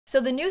So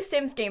the new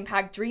Sims game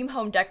pack, Dream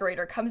Home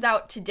Decorator, comes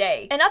out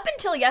today. And up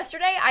until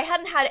yesterday, I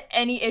hadn't had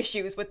any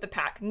issues with the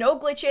pack. No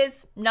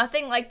glitches,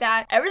 nothing like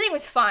that. Everything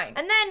was fine.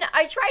 And then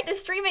I tried to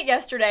stream it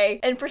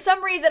yesterday, and for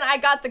some reason I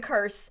got the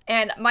curse,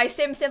 and my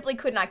sim simply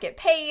could not get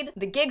paid.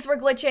 The gigs were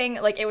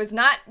glitching, like it was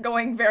not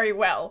going very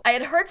well. I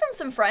had heard from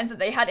some friends that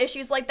they had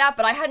issues like that,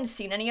 but I hadn't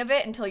seen any of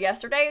it until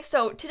yesterday.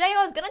 So today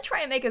I was gonna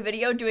try and make a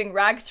video doing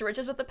rags to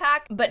riches with the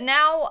pack, but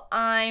now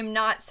I'm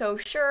not so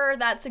sure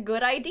that's a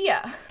good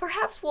idea.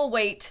 Perhaps we'll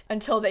wait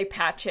until they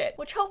patch it,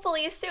 which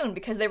hopefully is soon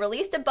because they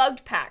released a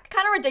bugged pack.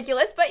 Kind of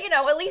ridiculous, but you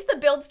know, at least the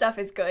build stuff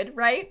is good,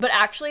 right? But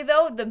actually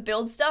though, the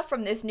build stuff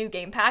from this new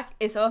game pack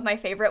is some of my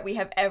favorite we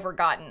have ever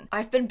gotten.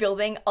 I've been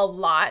building a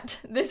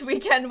lot this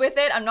weekend with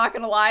it, I'm not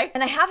gonna lie.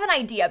 And I have an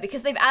idea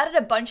because they've added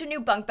a bunch of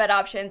new bunk bed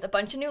options, a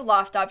bunch of new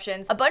loft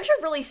options, a bunch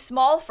of really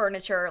small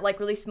furniture,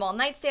 like really small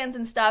nightstands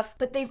and stuff,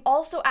 but they've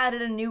also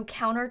added a new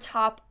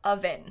countertop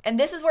oven. And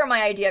this is where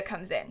my idea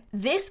comes in.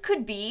 This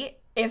could be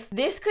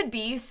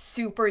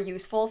super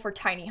useful for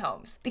tiny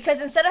homes, because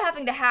instead of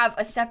having to have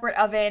a separate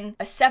oven,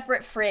 a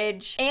separate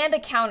fridge, and a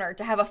counter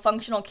to have a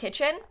functional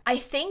kitchen, I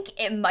think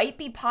it might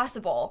be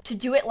possible to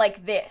do it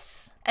like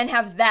this and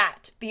have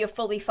that be a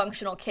fully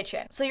functional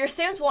kitchen. So your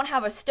Sims won't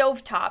have a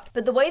stovetop,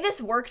 but the way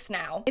this works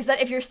now is that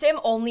if your Sim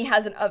only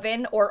has an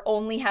oven or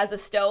only has a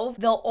stove,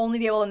 they'll only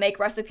be able to make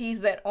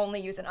recipes that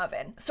only use an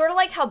oven. Sort of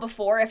like how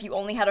before, if you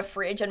only had a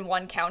fridge and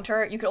one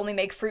counter, you could only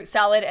make fruit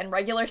salad and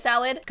regular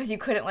salad because you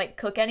couldn't like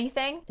cook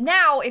anything.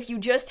 Now, if you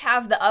just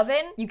have the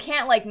oven, you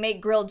can't like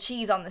make grilled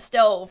cheese on the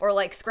stove or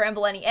like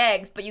scramble any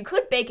eggs, but you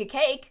could bake a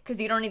cake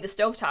because you don't need the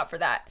stovetop for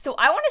that. So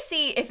I want to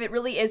see if it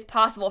really is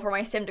possible for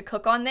my Sim to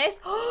cook on this.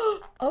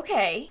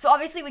 Okay, so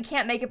obviously we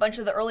can't make a bunch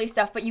of the early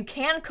stuff, but you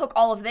can cook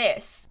all of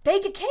this.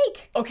 Bake a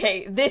cake.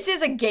 Okay, this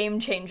is a game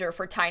changer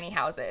for tiny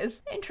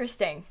houses.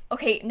 Interesting.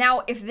 Okay,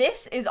 now if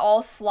this is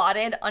all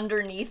slotted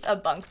underneath a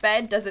bunk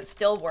bed, does it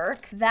still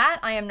work? That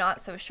I am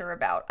not so sure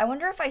about. I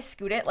wonder if I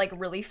scoot it like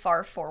really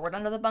far forward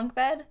under the bunk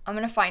bed. I'm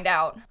gonna find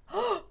out.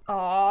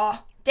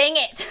 Aw. Dang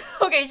it.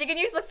 Okay, she can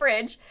use the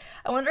fridge.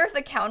 I wonder if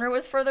the counter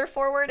was further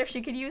forward, if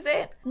she could use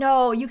it.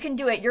 No, you can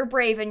do it. You're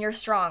brave and you're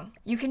strong.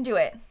 You can do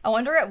it. I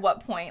wonder at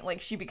what point, like,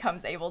 she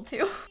becomes able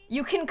to.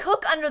 You can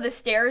cook under the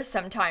stairs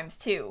sometimes,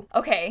 too.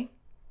 Okay.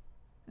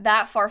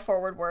 That far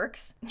forward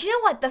works. Do you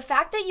know what? The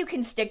fact that you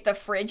can stick the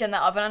fridge and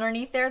the oven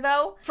underneath there,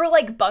 though, for,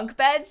 like, bunk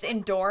beds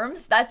in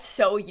dorms, that's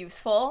so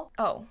useful.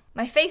 Oh,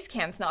 my face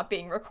cam's not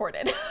being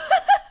recorded.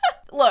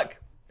 Look,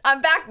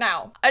 I'm back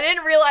now. I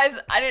didn't realize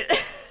I didn't...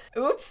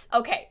 Oops.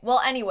 Okay,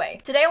 well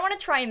anyway, today I want to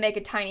try and make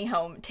a tiny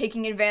home,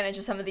 taking advantage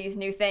of some of these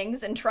new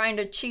things and trying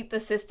to cheat the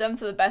system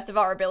to the best of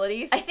our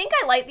abilities. I think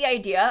I like the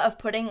idea of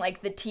putting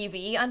like the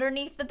TV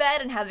underneath the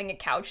bed and having a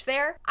couch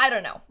there. I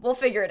don't know, we'll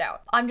figure it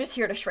out. I'm just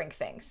here to shrink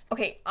things.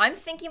 Okay, I'm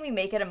thinking we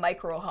make it a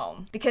micro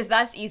home because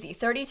that's easy.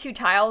 32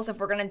 tiles, if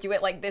we're gonna do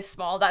it like this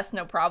small, that's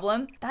no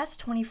problem. That's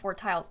 24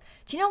 tiles.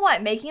 Do you know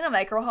what? Making a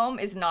micro home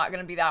is not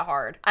gonna be that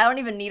hard. I don't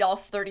even need all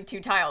 32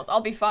 tiles,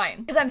 I'll be fine.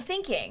 Because I'm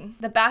thinking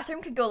the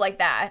bathroom could go like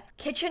that.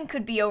 Kitchen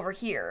could be over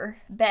here.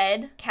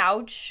 Bed,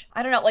 couch.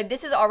 I don't know, like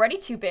this is already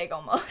too big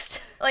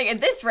almost. Like at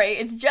this rate,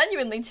 it's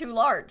genuinely too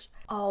large.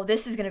 Oh,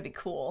 this is gonna be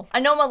cool. I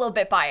know I'm a little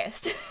bit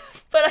biased,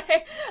 but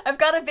I've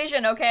got a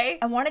vision, okay?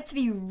 I want it to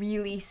be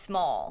really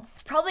small.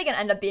 It's probably gonna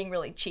end up being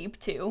really cheap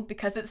too,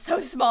 because it's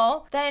so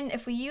small. Then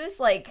if we use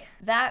like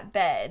that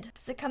bed,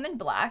 does it come in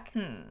black?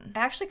 I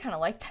actually kind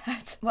of like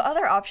that. What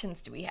other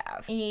options do we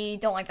have?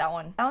 Don't like that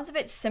one. That one's a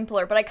bit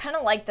simpler, but I kind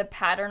of like the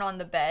pattern on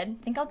the bed.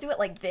 I think I'll do it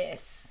like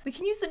this. We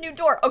can use the new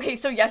door. Okay,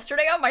 so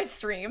yesterday on my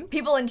stream,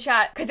 people in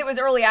chat, because it was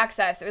early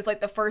access, it was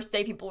like the first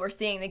day people were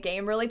seeing the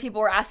game really,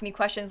 people were asking me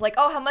questions like,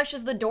 oh, how much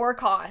does the door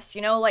cost?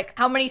 You know, like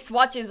how many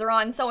swatches are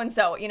on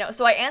so-and-so, you know?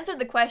 So I answered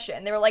the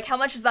question. They were like, how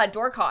much does that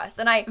door cost?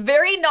 And I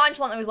very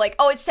nonchalantly was like,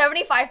 oh, it's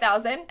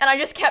 75,000. And I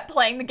just kept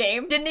playing the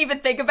game, didn't even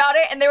think about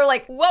it. And they were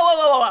like, whoa, whoa,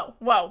 whoa, whoa,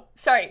 whoa,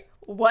 sorry,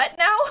 what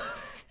now?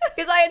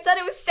 Because I had said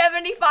it was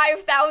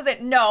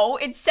 75,000. No,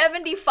 it's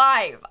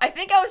 75. I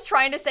think I was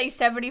trying to say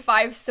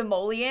 75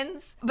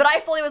 simoleons, but I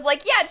fully was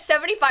like, yeah, it's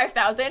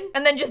 75,000,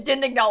 and then just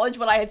didn't acknowledge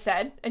what I had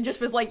said, and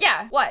just was like,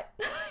 yeah, what?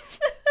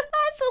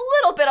 That's a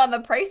little bit on the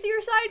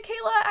pricier side,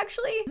 Kayla,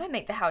 actually. I might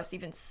make the house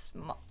even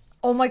small.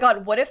 Oh my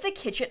god, what if the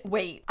kitchen,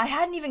 wait, I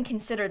hadn't even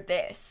considered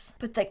this,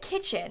 but the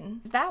kitchen,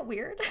 is that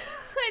weird?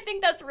 I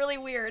think that's really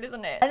weird,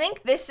 isn't it? I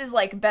think this is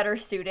like better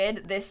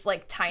suited, this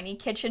like tiny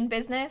kitchen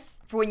business,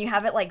 for when you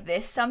have it like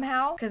this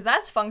somehow, because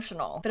that's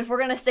functional. But if we're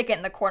gonna stick it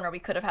in the corner, we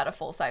could have had a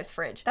full-size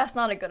fridge. That's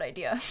not a good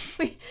idea.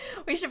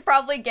 we should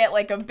probably get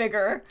like a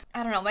bigger,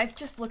 I don't know, might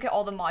just look at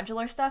all the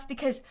modular stuff,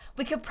 because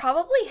we could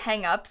probably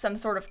hang up some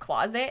sort of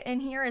closet in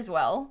here as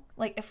well.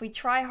 Like if we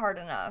try hard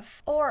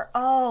enough. Or,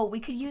 oh, we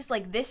could use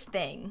like this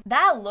thing.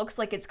 That looks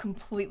like it's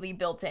completely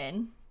built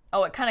in.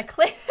 Oh, it kind of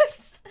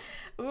clips.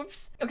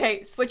 Oops.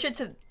 Okay, switch it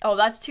to, oh,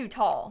 that's too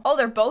tall. Oh,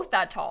 they're both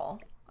that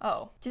tall.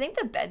 Oh, do you think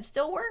the bed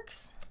still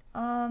works?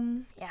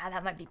 Yeah,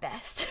 that might be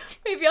best.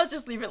 Maybe I'll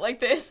just leave it like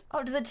this.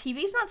 Oh, do the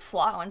TVs not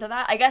slot onto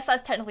that? I guess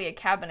that's technically a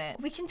cabinet.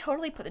 We can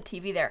totally put the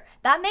TV there.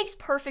 That makes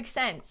perfect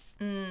sense.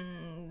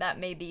 That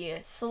may be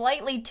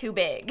slightly too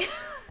big.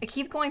 I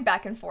keep going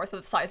back and forth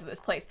with the size of this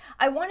place.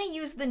 I want to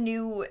use the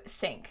new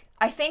sink.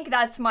 I think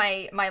that's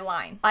my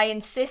line. I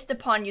insist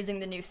upon using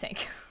the new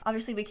sink.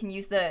 Obviously we can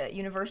use the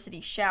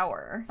university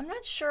shower. I'm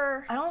not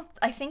sure.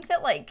 I think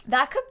that like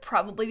that could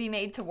probably be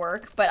made to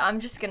work, but I'm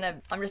just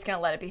gonna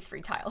let it be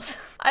 3 tiles.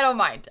 I don't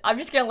mind. I'm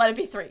just gonna let it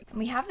be 3. And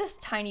we have this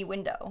tiny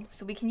window,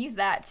 so we can use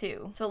that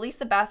too. So at least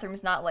the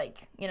bathroom's not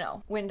like, you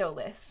know,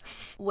 windowless.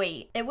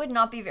 Wait, it would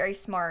not be very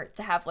smart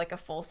to have like a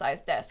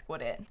full-size desk,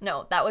 would it?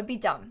 No, that would be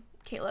dumb.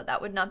 Kayla,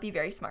 that would not be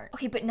very smart.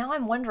 Okay, but now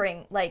I'm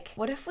wondering, like,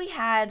 what if we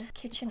had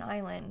kitchen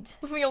island?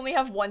 We only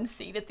have 1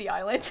 seat at the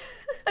island.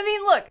 I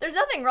mean, look, there's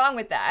nothing wrong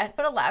with that.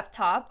 Put a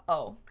laptop.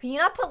 Oh, can you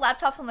not put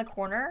laptops on the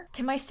corner?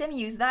 Can my sim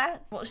use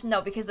that? Well,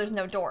 no, because there's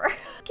no door.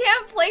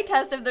 Can't play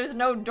test if there's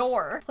no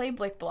door. Play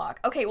Blick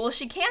Block. Okay, well,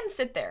 she can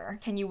sit there.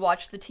 Can you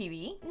watch the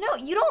TV? No,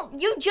 you don't.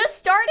 You just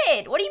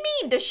started. What do you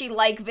mean? Does she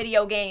like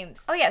video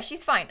games? Oh yeah,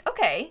 she's fine.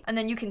 Okay, and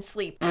then you can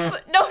sleep.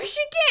 No,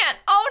 she can't.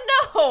 Oh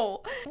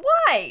no.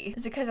 Why?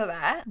 Is it because of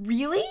that?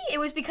 Really? It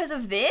was because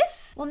of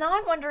this? Well, now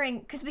I'm wondering,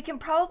 because we can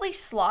probably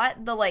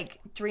slot the like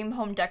dream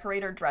home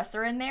decorator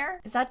dresser in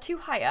there. Is that too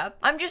high up?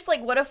 I'm just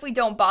like, what if we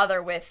don't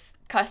bother with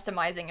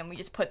customizing and we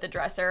just put the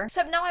dresser?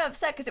 Except now I'm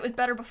upset because it was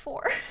better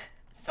before.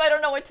 So I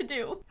don't know what to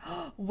do.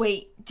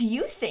 Wait, do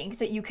you think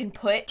that you can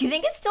put, do you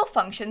think it still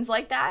functions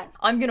like that?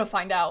 I'm gonna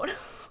find out.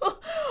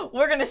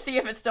 We're gonna see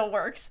if it still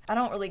works. I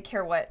don't really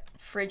care what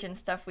fridge and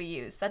stuff we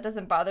use. That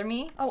doesn't bother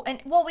me. Oh,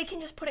 and well, we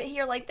can just put it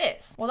here like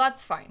this. Well,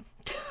 that's fine.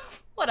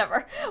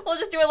 Whatever, we'll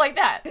just do it like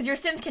that. Because your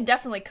Sims can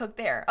definitely cook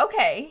there.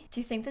 Okay, do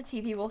you think the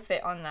TV will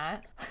fit on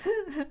that?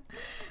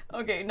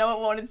 Okay, no it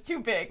won't, it's too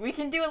big. We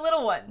can do a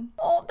little one.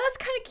 Oh, that's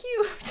kind of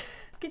cute.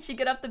 Can she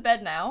get up the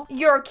bed now?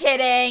 You're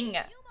kidding.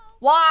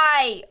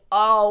 Why?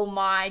 Oh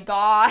my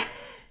god.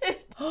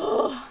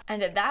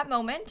 And at that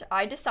moment,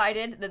 I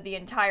decided that the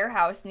entire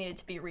house needed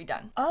to be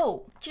redone.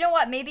 Oh, do you know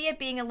what? Maybe it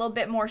being a little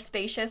bit more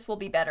spacious will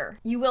be better.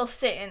 You will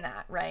sit in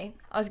that, right?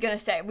 I was gonna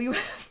say, we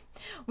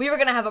were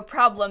gonna have a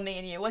problem, me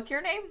and you. What's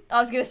your name? I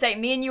was gonna say,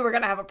 me and you were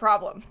gonna have a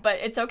problem, but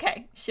it's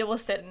okay. She will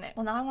sit in it.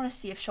 Well, now I wanna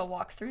see if she'll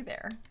walk through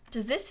there.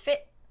 Does this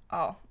fit?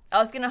 Oh. I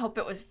was gonna hope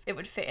it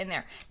would fit in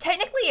there.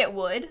 Technically it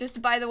would,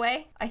 just by the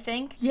way, I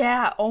think.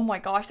 Yeah, oh my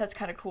gosh, that's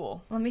kind of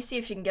cool. Let me see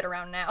if she can get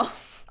around now.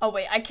 Oh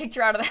wait, I kicked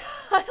her out of the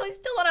house. We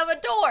still don't have a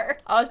door.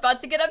 I was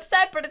about to get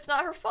upset, but it's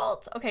not her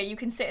fault. Okay, you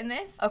can sit in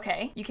this.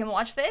 Okay, you can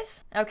watch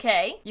this.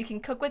 Okay, you can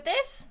cook with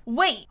this.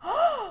 Wait,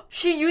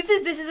 she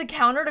uses this as a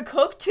counter to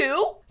cook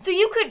too? So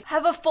you could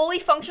have a fully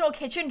functional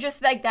kitchen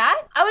just like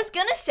that? I was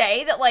gonna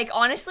say that like,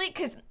 honestly,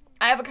 because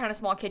I have a kind of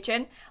small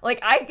kitchen.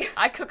 Like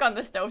I cook on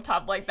the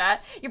stovetop like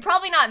that. You're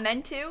probably not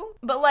meant to,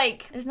 but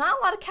like there's not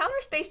a lot of counter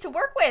space to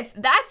work with.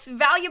 That's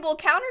valuable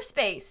counter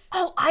space.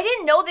 Oh, I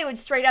didn't know they would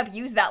straight up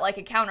use that like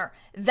a counter.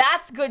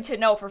 That's good to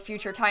know for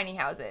future tiny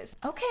houses.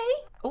 Okay.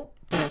 Oh.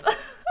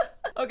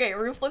 Okay,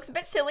 roof looks a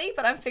bit silly,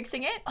 but I'm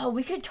fixing it. Oh,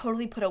 we could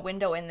totally put a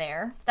window in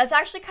there. That's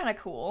actually kind of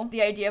cool.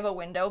 The idea of a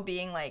window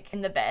being like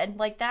in the bed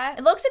like that.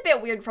 It looks a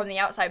bit weird from the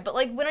outside, but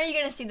like when are you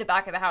gonna see the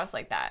back of the house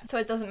like that? So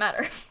it doesn't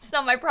matter. It's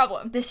not my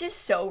problem. This is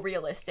so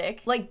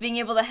realistic. Like being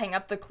able to hang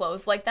up the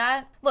clothes like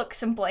that. Look,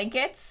 some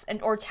blankets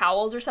or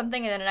towels or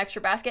something and then an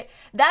extra basket.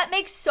 That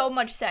makes so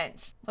much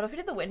sense. What if we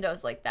did the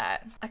windows like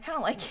that? I kind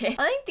of like it.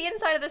 I think the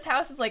inside of this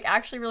house is like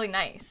actually really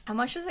nice. How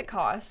much does it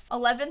cost?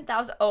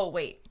 11,000. Oh,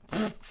 wait.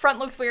 Front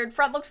looks weird.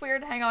 Front looks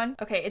weird. Hang on.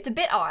 Okay, it's a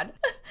bit odd.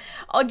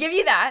 I'll give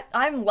you that.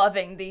 I'm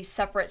loving these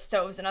separate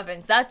stoves and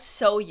ovens. That's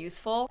so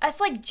useful. That's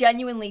like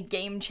genuinely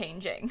game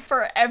changing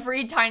for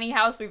every tiny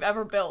house we've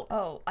ever built.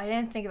 Oh, I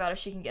didn't think about if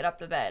she can get up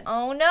the bed.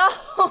 Oh no,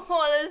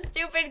 the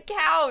stupid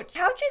couch.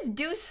 Couches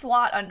do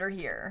slot under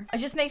here. It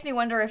just makes me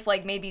wonder if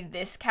like maybe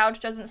this couch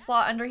doesn't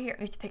slot under here.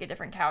 We have to pick a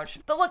different couch.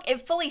 But look,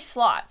 it fully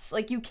slots.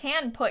 Like you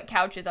can put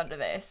couches under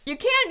this. You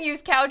can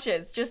use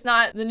couches, just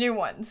not the new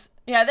ones.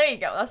 Yeah, there you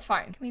go. That's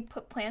fine. Can we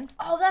put plants?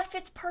 Oh, that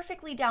fits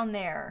perfectly down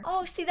there.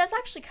 Oh, see, that's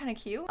actually kind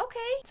of cute. Okay,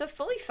 it's a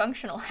fully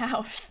functional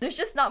house. There's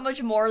just not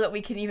much more that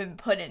we can even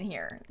put in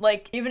here.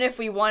 Like, even if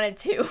we wanted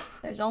to.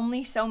 There's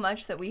only so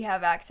much that we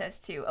have access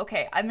to.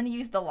 Okay, I'm gonna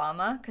use the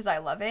llama because I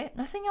love it.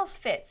 Nothing else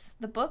fits.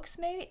 The books,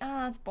 maybe?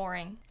 Ah, that's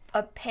boring.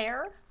 A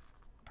pear?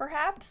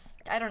 Perhaps?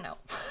 I don't know.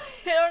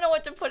 I don't know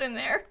what to put in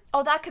there.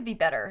 Oh, that could be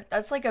better.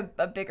 That's like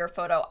a bigger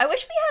photo. I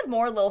wish we had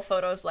more little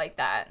photos like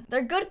that.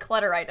 They're good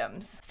clutter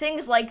items.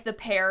 Things like the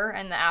pear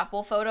and the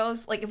apple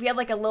photos. Like if we had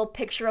like a little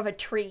picture of a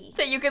tree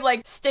that you could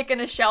like stick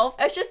in a shelf.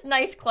 It's just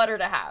nice clutter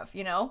to have,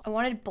 you know? I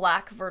wanted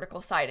black vertical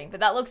siding,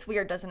 but that looks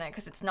weird, doesn't it?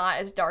 Because it's not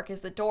as dark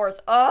as the doors.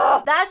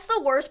 Ugh! That's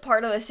the worst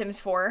part of The Sims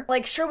 4.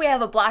 Like sure we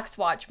have a black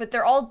swatch, but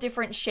they're all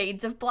different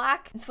shades of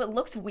black. And so it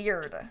looks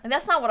weird. And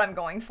that's not what I'm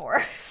going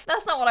for.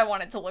 That's not what I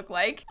want it to look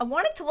like. I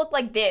want it to look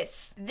like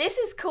this. This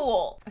is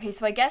cool. Okay,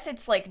 so I guess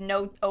it's like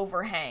no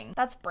overhang.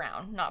 That's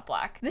brown, not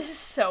black. This is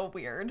so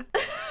weird.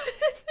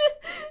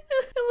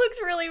 It looks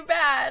really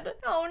bad.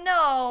 Oh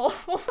no.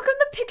 How come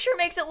the picture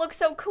makes it look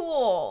so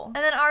cool?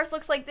 And then ours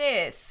looks like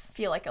this. I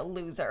feel like a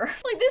loser.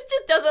 Like, this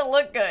just doesn't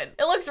look good.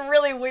 It looks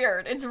really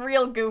weird. It's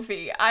real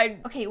goofy.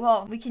 Okay,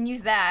 well, we can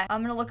use that.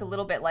 I'm gonna look a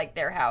little bit like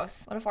their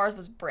house. What if ours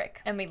was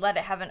brick and we let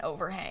it have an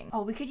overhang?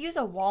 Oh, we could use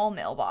a wall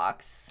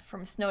mailbox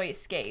from Snowy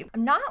Escape.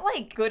 I'm not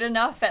like good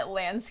enough at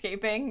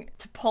landscaping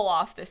to pull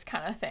off this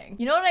kind of thing.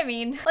 You know what I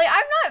mean? Like,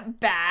 I'm not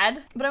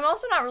bad, but I'm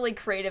also not really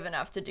creative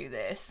enough to do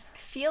this. I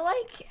feel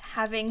like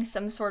having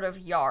some sort of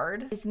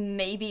yard is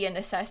maybe a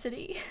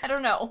necessity. I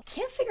don't know.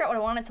 Can't figure out what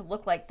I want it to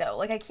look like though.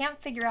 Like, I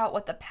can't figure out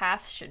what the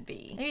path should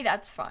be. Maybe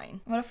that's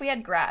fine. What if we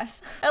had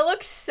grass? It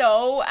looks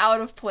so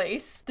out of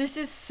place. This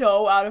is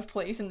so out of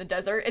place in the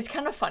desert. It's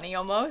kind of funny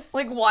almost.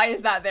 Like, why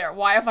is that there?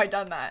 Why have I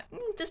done that?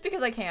 Just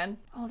because I can.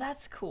 Oh,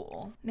 that's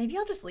cool. Maybe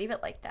I'll just leave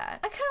it like that.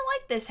 I kind of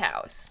like this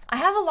house. I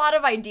have a lot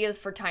of ideas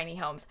for tiny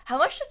homes. How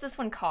much does this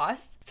one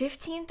cost?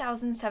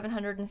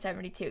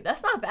 $15,772.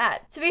 That's not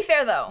bad. To be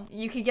fair though,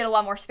 you could get a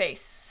lot more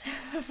space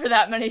for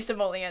that many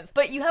simoleons.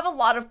 But you have a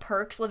lot of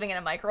perks living in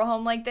a micro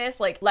home like this,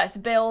 like less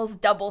bills,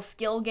 double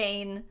skill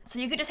gain. So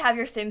you could just have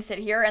your sim sit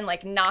here and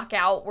like knock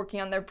out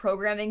working on their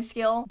programming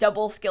skill,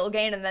 double skill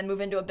gain, and then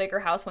move into a bigger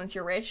house once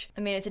you're rich.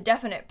 I mean, it's a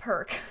definite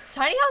perk.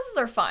 Tiny houses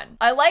are fun.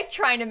 I like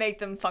trying to make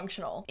them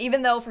functional.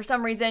 Even though for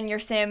some reason your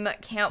sim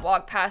can't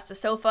walk past a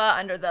sofa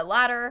under the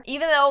ladder,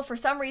 even though for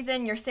some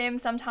reason your sim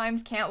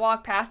sometimes can't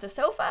walk past a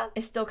sofa,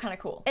 it's still kind of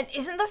cool. And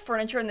isn't the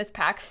furniture in this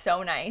pack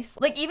so nice?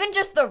 Like, even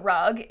just the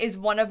rug is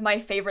one of my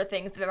favorite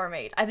things they've ever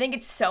made. I think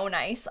it's so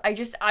nice.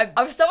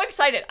 I'm so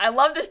excited. I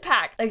love this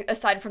pack. Like,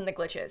 aside from the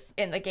glitches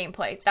in the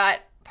gameplay,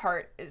 that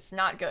part is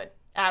not good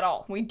at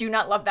all. We do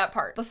not love that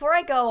part. Before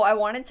I go, I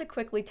wanted to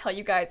quickly tell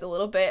you guys a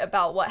little bit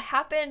about what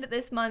happened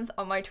this month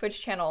on my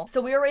Twitch channel. So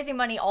we were raising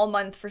money all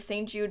month for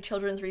St. Jude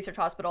Children's Research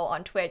Hospital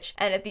on Twitch.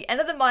 And at the end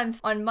of the month,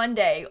 on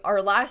Monday,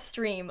 our last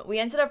stream, we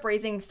ended up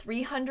raising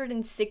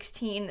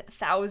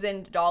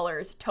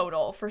 $316,000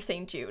 total for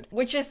St. Jude,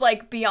 which is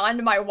like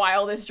beyond my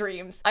wildest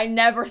dreams. I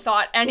never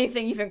thought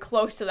anything even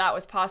close to that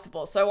was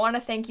possible. So I want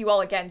to thank you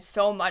all again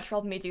so much for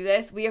helping me do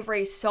this. We have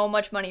raised so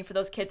much money for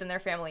those kids and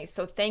their families.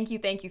 So thank you,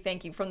 thank you,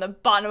 thank you from the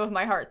bottom of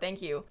my heart. Thank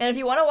you. And if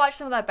you want to watch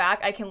some of that back,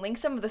 I can link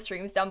some of the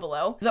streams down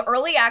below. The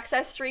early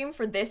access stream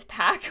for this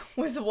pack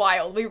was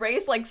wild. We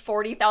raised like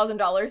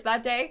 $40,000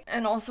 that day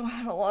and also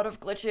had a lot of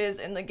glitches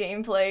in the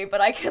gameplay,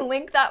 but I can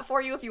link that for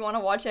you if you want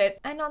to watch it.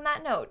 And on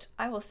that note,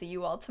 I will see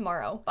you all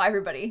tomorrow. Bye,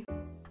 everybody.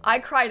 I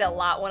cried a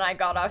lot when I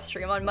got off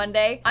stream on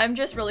Monday. I'm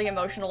just really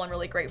emotional and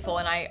really grateful,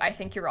 and I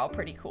think you're all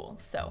pretty cool.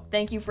 So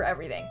thank you for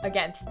everything.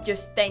 Again,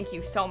 just thank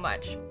you so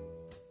much.